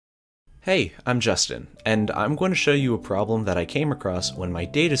Hey, I'm Justin, and I'm going to show you a problem that I came across when my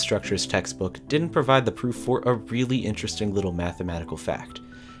data structures textbook didn't provide the proof for a really interesting little mathematical fact,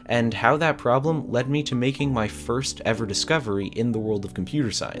 and how that problem led me to making my first ever discovery in the world of computer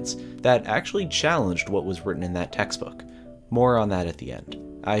science that actually challenged what was written in that textbook. More on that at the end.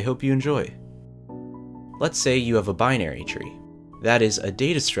 I hope you enjoy. Let's say you have a binary tree. That is a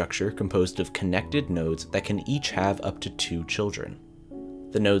data structure composed of connected nodes that can each have up to 2 children.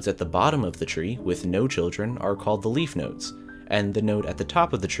 The nodes at the bottom of the tree with no children are called the leaf nodes, and the node at the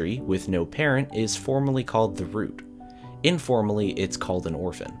top of the tree with no parent is formally called the root. Informally, it's called an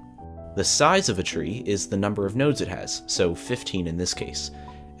orphan. The size of a tree is the number of nodes it has, so 15 in this case,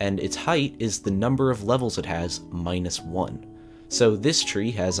 and its height is the number of levels it has minus 1. So this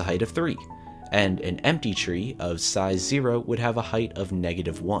tree has a height of 3, and an empty tree of size 0 would have a height of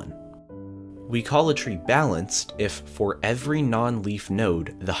 -1. We call a tree balanced if, for every non-leaf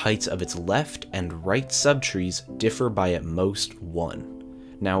node, the heights of its left and right subtrees differ by at most 1.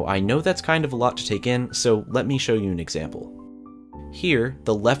 Now, I know that's kind of a lot to take in, so let me show you an example. Here,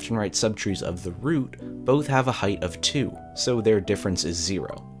 the left and right subtrees of the root both have a height of 2, so their difference is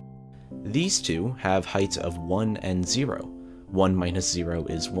 0. These two have heights of 1 and 0. 1 minus 0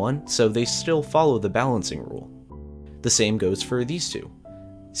 is 1, so they still follow the balancing rule. The same goes for these two.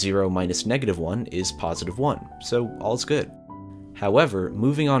 0 minus -1 is +1, so all's good. However,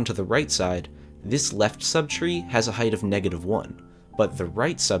 moving on to the right side, this left subtree has a height of -1, but the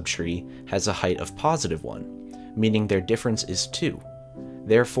right subtree has a height of +1, meaning their difference is 2.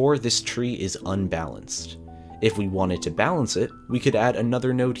 Therefore, this tree is unbalanced. If we wanted to balance it, we could add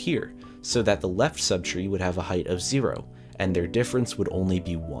another node here, so that the left subtree would have a height of 0, and their difference would only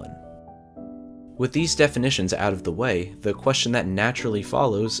be 1. With these definitions out of the way, the question that naturally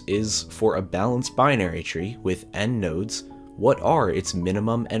follows is, for a balanced binary tree with n nodes, what are its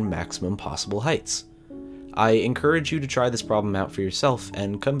minimum and maximum possible heights? I encourage you to try this problem out for yourself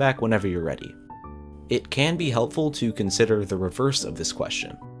and come back whenever you're ready. It can be helpful to consider the reverse of this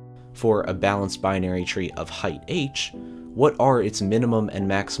question. For a balanced binary tree of height h, what are its minimum and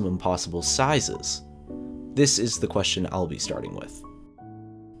maximum possible sizes? This is the question I'll be starting with.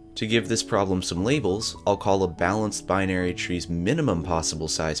 To give this problem some labels, I'll call a balanced binary tree's minimum possible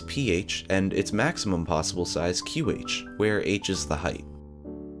size ph and its maximum possible size qh, where h is the height.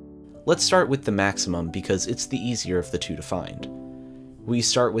 Let's start with the maximum because it's the easier of the two to find. We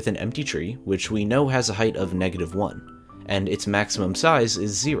start with an empty tree, which we know has a height of -1, and its maximum size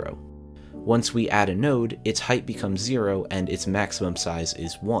is 0. Once we add a node, its height becomes 0 and its maximum size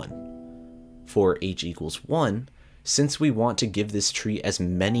is 1. For h equals 1, since we want to give this tree as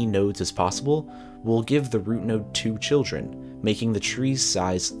many nodes as possible, we'll give the root node 2 children, making the tree's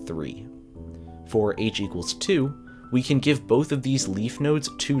size 3. For h equals 2, we can give both of these leaf nodes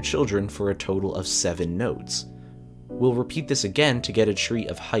 2 children for a total of 7 nodes. We'll repeat this again to get a tree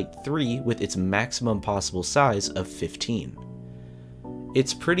of height 3 with its maximum possible size of 15.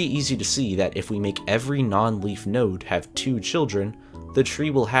 It's pretty easy to see that if we make every non-leaf node have 2 children, the tree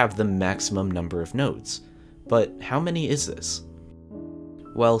will have the maximum number of nodes. But how many is this?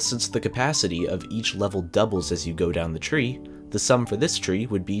 Well, since the capacity of each level doubles as you go down the tree, the sum for this tree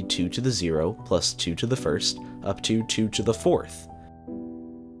would be 2 to the 0 plus 2 to the 1st up to 2 to the 4th.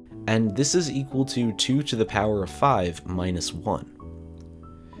 And this is equal to 2 to the power of 5 minus 1.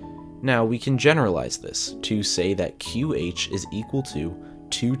 Now we can generalize this to say that QH is equal to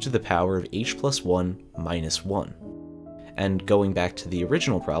 2 to the power of h plus 1 minus 1. And going back to the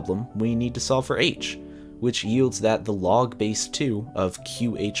original problem, we need to solve for h, which yields that the log base 2 of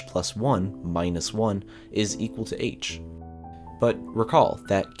qh plus 1 minus 1 is equal to h. But recall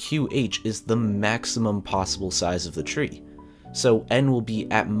that qh is the maximum possible size of the tree, so n will be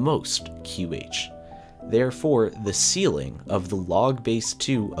at most qh. Therefore, the ceiling of the log base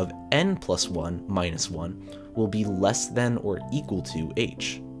 2 of n plus 1 minus 1 will be less than or equal to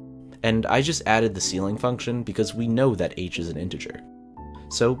h. And I just added the ceiling function because we know that h is an integer.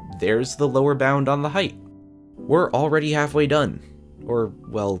 So there's the lower bound on the height. We're already halfway done. Or,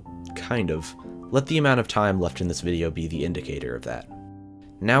 well, kind of. Let the amount of time left in this video be the indicator of that.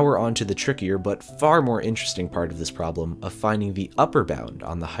 Now we're on to the trickier but far more interesting part of this problem of finding the upper bound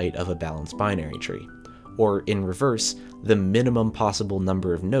on the height of a balanced binary tree, or in reverse, the minimum possible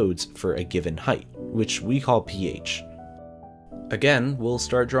number of nodes for a given height, which we call pH. Again, we'll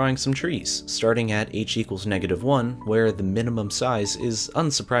start drawing some trees, starting at h equals -1, where the minimum size is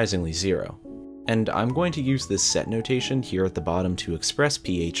unsurprisingly 0. And I'm going to use this set notation here at the bottom to express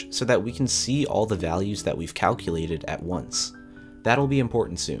pH so that we can see all the values that we've calculated at once. That'll be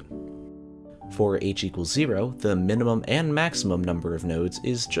important soon. For h equals 0, the minimum and maximum number of nodes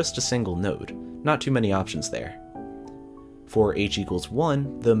is just a single node, not too many options there. For h equals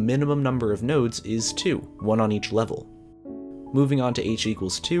 1, the minimum number of nodes is 2, one on each level. Moving on to h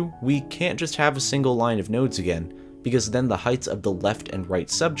equals 2, we can't just have a single line of nodes again, because then the heights of the left and right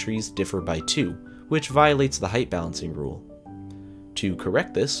subtrees differ by 2, which violates the height balancing rule. To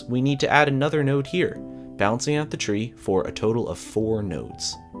correct this, we need to add another node here, balancing out the tree for a total of 4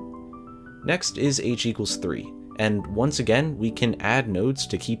 nodes. Next is h equals 3, and once again we can add nodes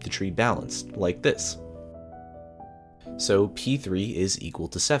to keep the tree balanced, like this. So p3 is equal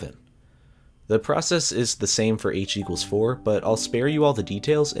to 7. The process is the same for h equals 4, but I'll spare you all the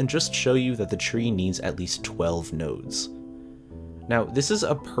details and just show you that the tree needs at least 12 nodes. Now, this is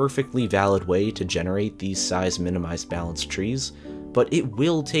a perfectly valid way to generate these size minimized balanced trees, but it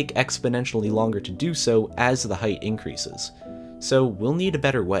will take exponentially longer to do so as the height increases, so we'll need a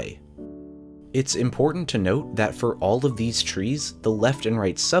better way. It's important to note that for all of these trees, the left and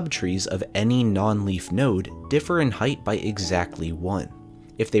right subtrees of any non-leaf node differ in height by exactly 1.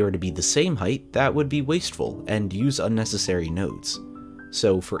 If they were to be the same height, that would be wasteful and use unnecessary nodes.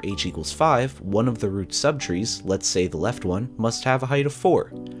 So for h equals 5, one of the root subtrees, let's say the left one, must have a height of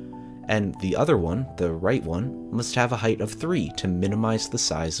 4, and the other one, the right one, must have a height of 3 to minimize the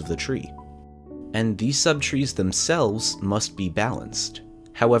size of the tree. And these subtrees themselves must be balanced.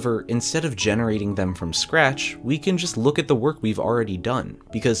 However, instead of generating them from scratch, we can just look at the work we've already done,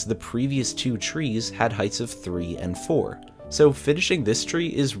 because the previous 2 trees had heights of 3 and 4, so finishing this tree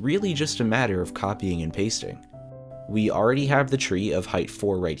is really just a matter of copying and pasting. We already have the tree of height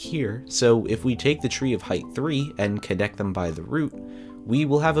 4 right here, so if we take the tree of height 3 and connect them by the root, we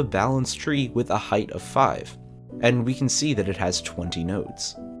will have a balanced tree with a height of 5, and we can see that it has 20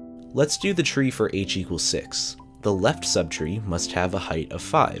 nodes. Let's do the tree for h equals 6. The left subtree must have a height of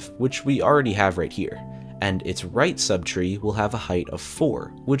 5, which we already have right here, and its right subtree will have a height of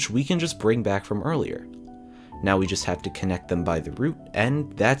 4, which we can just bring back from earlier. Now we just have to connect them by the root,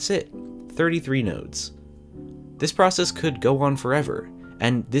 and that's it, 33 nodes. This process could go on forever,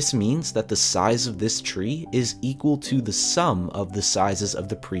 and this means that the size of this tree is equal to the sum of the sizes of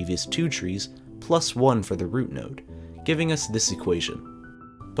the previous 2 trees plus 1 for the root node, giving us this equation.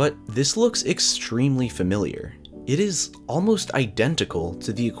 But this looks extremely familiar. It is almost identical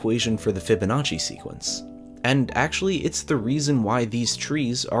to the equation for the Fibonacci sequence. And actually, it's the reason why these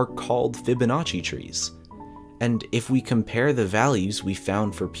trees are called Fibonacci trees. And if we compare the values we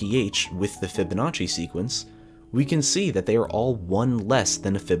found for pH with the Fibonacci sequence, we can see that they are all 1 less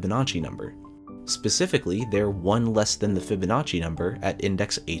than a Fibonacci number. Specifically, they're 1 less than the Fibonacci number at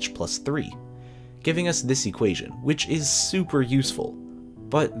index h plus 3, giving us this equation, which is super useful.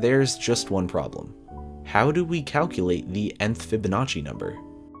 But there's just one problem. How do we calculate the nth Fibonacci number?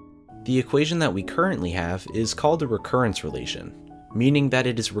 The equation that we currently have is called a recurrence relation, meaning that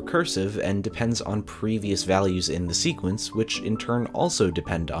it is recursive and depends on previous values in the sequence, which in turn also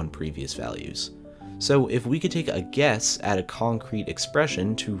depend on previous values. So if we could take a guess at a concrete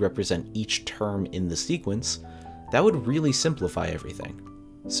expression to represent each term in the sequence, that would really simplify everything.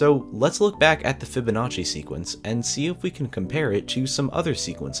 So let's look back at the Fibonacci sequence and see if we can compare it to some other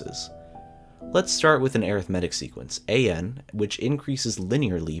sequences. Let's start with an arithmetic sequence, an, which increases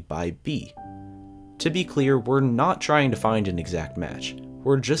linearly by b. To be clear, we're not trying to find an exact match.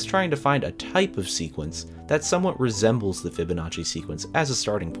 We're just trying to find a type of sequence that somewhat resembles the Fibonacci sequence as a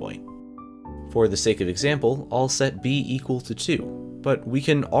starting point. For the sake of example, I'll set b equal to 2, but we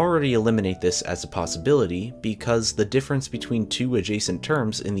can already eliminate this as a possibility because the difference between 2 adjacent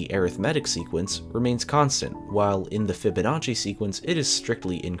terms in the arithmetic sequence remains constant, while in the Fibonacci sequence it is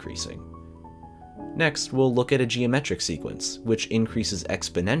strictly increasing. Next, we'll look at a geometric sequence, which increases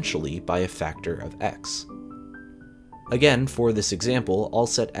exponentially by a factor of x. Again, for this example, I'll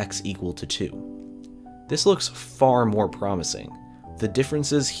set x equal to 2. This looks far more promising. The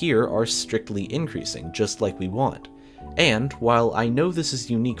differences here are strictly increasing, just like we want. And, while I know this is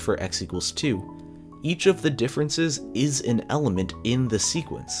unique for x equals 2, each of the differences is an element in the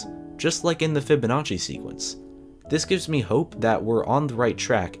sequence, just like in the Fibonacci sequence. This gives me hope that we're on the right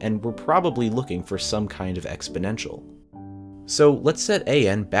track and we're probably looking for some kind of exponential. So let's set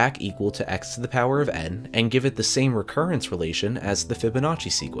an back equal to x to the power of n and give it the same recurrence relation as the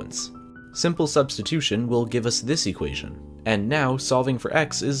Fibonacci sequence. Simple substitution will give us this equation, and now solving for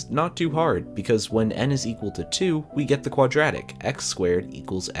x is not too hard because when n is equal to 2, we get the quadratic x squared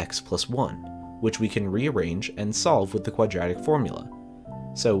equals x plus 1, which we can rearrange and solve with the quadratic formula.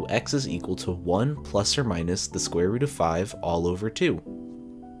 So x is equal to 1 plus or minus the square root of 5 all over 2.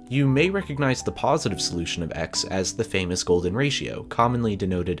 You may recognize the positive solution of x as the famous golden ratio, commonly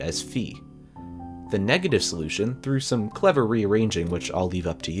denoted as phi. The negative solution, through some clever rearranging which I'll leave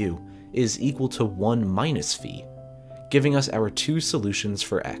up to you, is equal to 1 minus phi, giving us our two solutions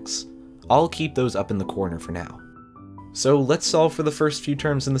for x. I'll keep those up in the corner for now. So let's solve for the first few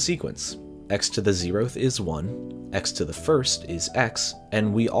terms in the sequence. X to the 0th is 1, x to the 1st is x,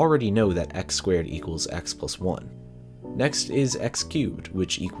 and we already know that x squared equals x plus 1. Next is x cubed,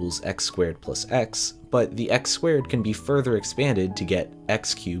 which equals x squared plus x, but the x squared can be further expanded to get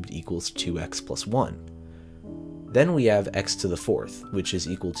x cubed equals 2x plus 1. Then we have x to the 4th, which is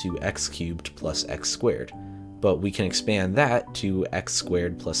equal to x cubed plus x squared, but we can expand that to x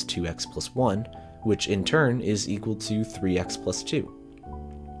squared plus 2x plus 1, which in turn is equal to 3x plus 2.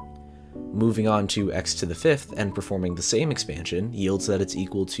 Moving on to x to the 5th and performing the same expansion yields that it's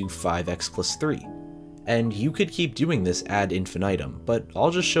equal to 5x plus 3. And you could keep doing this ad infinitum, but I'll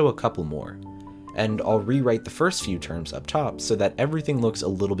just show a couple more. And I'll rewrite the first few terms up top so that everything looks a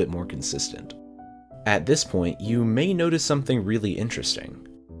little bit more consistent. At this point, you may notice something really interesting.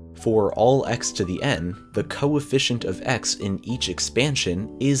 For all x to the n, the coefficient of x in each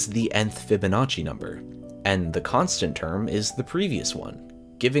expansion is the nth Fibonacci number, and the constant term is the previous one,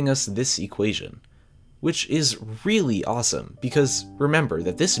 giving us this equation, which is really awesome because remember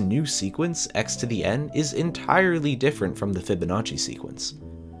that this new sequence x to the n is entirely different from the Fibonacci sequence.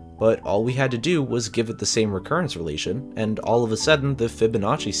 But all we had to do was give it the same recurrence relation, and all of a sudden the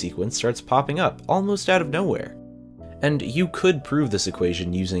Fibonacci sequence starts popping up almost out of nowhere. And you could prove this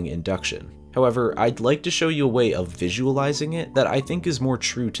equation using induction. However, I'd like to show you a way of visualizing it that I think is more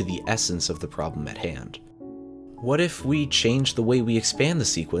true to the essence of the problem at hand. What if we change the way we expand the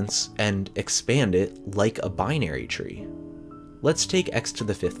sequence and expand it like a binary tree? Let's take x to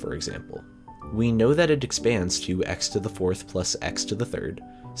the 5th for example. We know that it expands to x to the 4th plus x to the 3rd,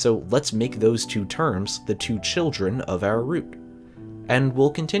 so let's make those two terms the two children of our root. And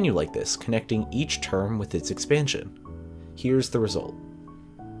we'll continue like this, connecting each term with its expansion. Here's the result.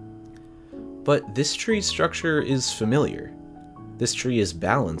 But this tree structure is familiar. This tree is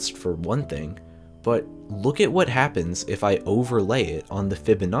balanced for one thing, but look at what happens if I overlay it on the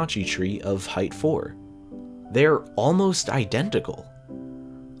Fibonacci tree of height 4. They're almost identical.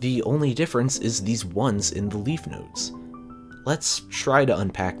 The only difference is these ones in the leaf nodes. Let's try to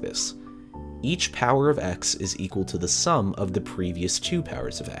unpack this. Each power of x is equal to the sum of the previous two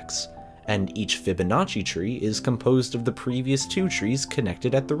powers of x, and each Fibonacci tree is composed of the previous two trees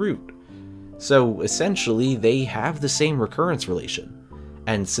connected at the root. So essentially, they have the same recurrence relation.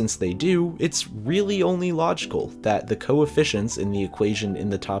 And since they do, it's really only logical that the coefficients in the equation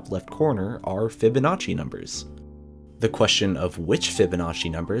in the top left corner are Fibonacci numbers. The question of which Fibonacci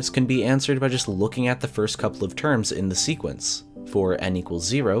numbers can be answered by just looking at the first couple of terms in the sequence. For n equals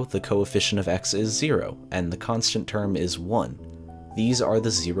 0, the coefficient of x is 0, and the constant term is 1. These are the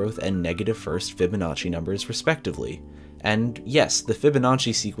 0th and negative 1st Fibonacci numbers respectively. And yes, the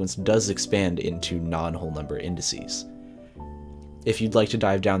Fibonacci sequence does expand into non-whole number indices. If you'd like to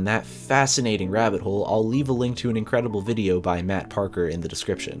dive down that fascinating rabbit hole, I'll leave a link to an incredible video by Matt Parker in the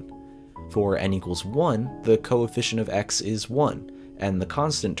description. For n equals 1, the coefficient of x is 1, and the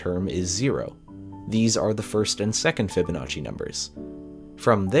constant term is 0. These are the first and second Fibonacci numbers.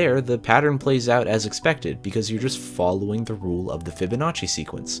 From there, the pattern plays out as expected because you're just following the rule of the Fibonacci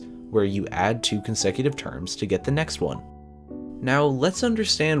sequence, where you add two consecutive terms to get the next one. Now let's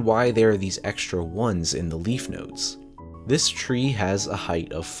understand why there are these extra ones in the leaf nodes. This tree has a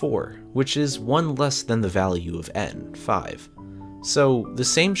height of 4, which is one less than the value of n, 5. So the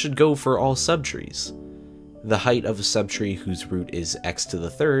same should go for all subtrees. The height of a subtree whose root is x to the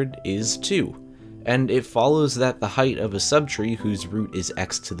 3rd is 2, and it follows that the height of a subtree whose root is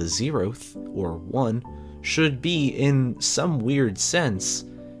x to the 0th, or 1, should be, in some weird sense,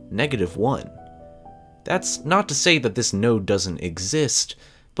 -1. That's not to say that this node doesn't exist,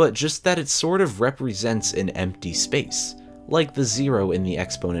 but just that it sort of represents an empty space, like the 0 in the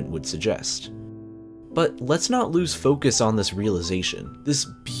exponent would suggest. But let's not lose focus on this realization, this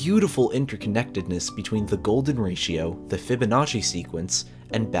beautiful interconnectedness between the golden ratio, the Fibonacci sequence,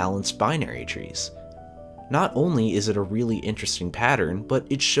 and balanced binary trees. Not only is it a really interesting pattern, but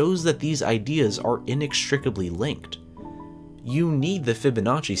it shows that these ideas are inextricably linked. You need the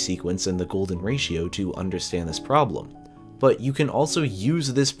Fibonacci sequence and the golden ratio to understand this problem, but you can also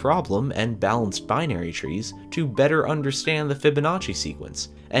use this problem and balanced binary trees to better understand the Fibonacci sequence,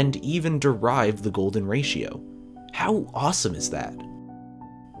 and even derive the golden ratio. How awesome is that?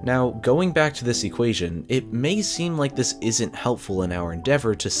 Now, going back to this equation, it may seem like this isn't helpful in our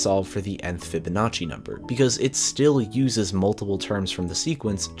endeavor to solve for the nth Fibonacci number, because it still uses multiple terms from the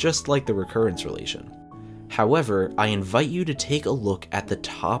sequence just like the recurrence relation. However, I invite you to take a look at the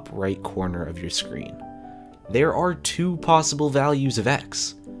top right corner of your screen. There are two possible values of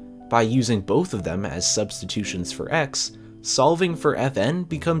x. By using both of them as substitutions for x, solving for Fn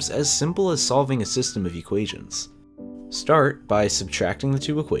becomes as simple as solving a system of equations. Start by subtracting the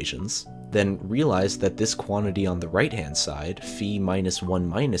two equations, then realize that this quantity on the right-hand side, phi minus 1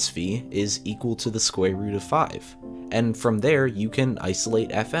 minus phi, is equal to the square root of 5. And from there, you can isolate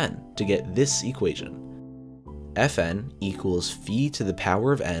Fn to get this equation. Fn equals phi to the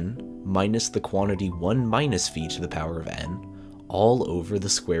power of n minus the quantity 1 minus phi to the power of n, all over the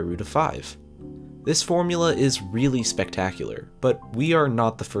square root of 5. This formula is really spectacular, but we are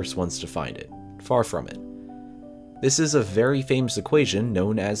not the first ones to find it. Far from it. This is a very famous equation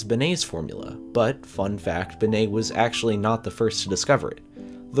known as Binet's formula, but fun fact, Binet was actually not the first to discover it.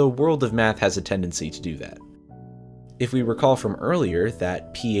 The world of math has a tendency to do that. If we recall from earlier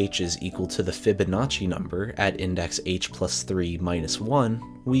that pH is equal to the Fibonacci number at index h plus 3 minus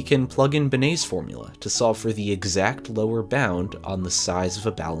 1, we can plug in Binet's formula to solve for the exact lower bound on the size of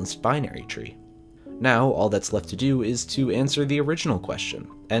a balanced binary tree. Now all that's left to do is to answer the original question,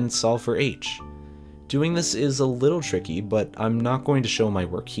 and solve for h. Doing this is a little tricky, but I'm not going to show my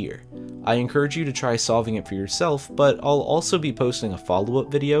work here. I encourage you to try solving it for yourself, but I'll also be posting a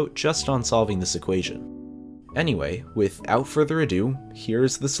follow-up video just on solving this equation. Anyway, without further ado,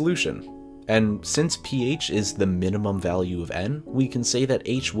 here's the solution. And since pH is the minimum value of n, we can say that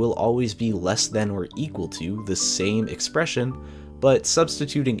h will always be less than or equal to the same expression, but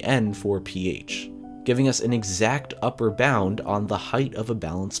substituting n for pH, giving us an exact upper bound on the height of a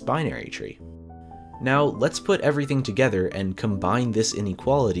balanced binary tree. Now let's put everything together and combine this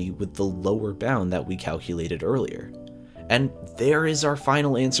inequality with the lower bound that we calculated earlier. And there is our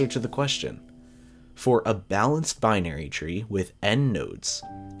final answer to the question. For a balanced binary tree with n nodes,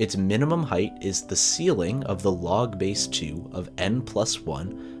 its minimum height is the ceiling of the log base 2 of n plus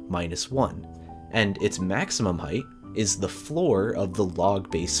 1 minus 1, and its maximum height is the floor of the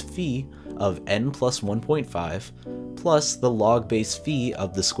log base phi of n plus 1.5 plus the log base phi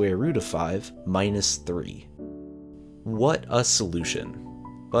of the square root of 5 minus 3. What a solution.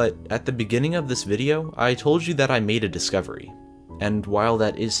 But at the beginning of this video, I told you that I made a discovery. And while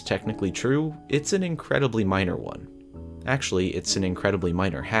that is technically true, it's an incredibly minor one. Actually, it's an incredibly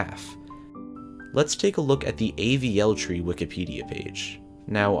minor half. Let's take a look at the Avl Tree Wikipedia page.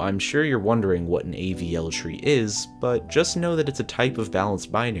 Now, I'm sure you're wondering what an Avl tree is, but just know that it's a type of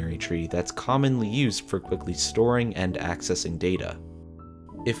balanced binary tree that's commonly used for quickly storing and accessing data.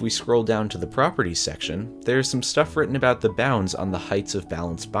 If we scroll down to the properties section, there's some stuff written about the bounds on the heights of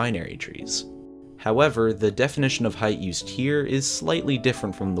balanced binary trees. However, the definition of height used here is slightly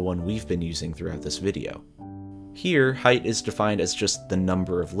different from the one we've been using throughout this video. Here, height is defined as just the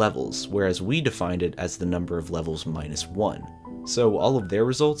number of levels, whereas we defined it as the number of levels minus 1. So all of their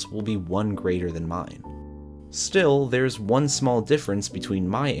results will be 1 greater than mine. Still, there's one small difference between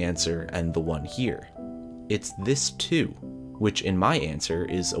my answer and the one here. It's this 2, which in my answer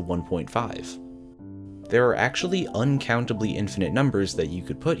is a 1.5. There are actually uncountably infinite numbers that you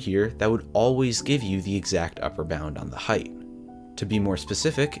could put here that would always give you the exact upper bound on the height. To be more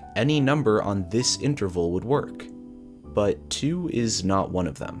specific, any number on this interval would work. But 2 is not one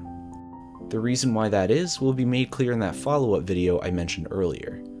of them. The reason why that is will be made clear in that follow-up video I mentioned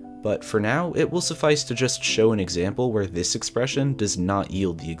earlier, but for now it will suffice to just show an example where this expression does not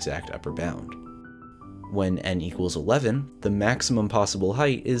yield the exact upper bound. When n equals 11, the maximum possible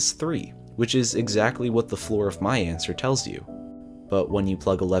height is 3, which is exactly what the floor of my answer tells you. But when you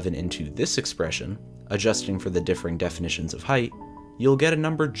plug 11 into this expression, adjusting for the differing definitions of height, you'll get a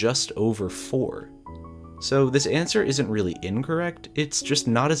number just over 4. So this answer isn't really incorrect, it's just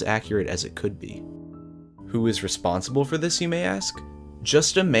not as accurate as it could be. Who is responsible for this, you may ask?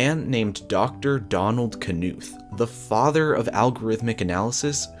 Just a man named Dr. Donald Knuth, the father of algorithmic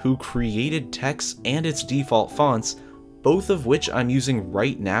analysis, who created text and its default fonts, both of which I'm using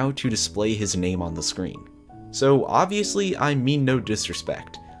right now to display his name on the screen. So obviously I mean no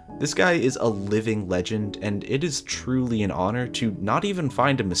disrespect. This guy is a living legend, and it is truly an honor to not even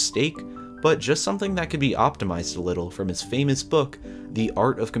find a mistake, but just something that could be optimized a little from his famous book, The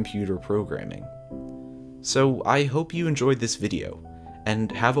Art of Computer Programming. So I hope you enjoyed this video,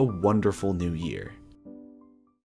 and have a wonderful new year.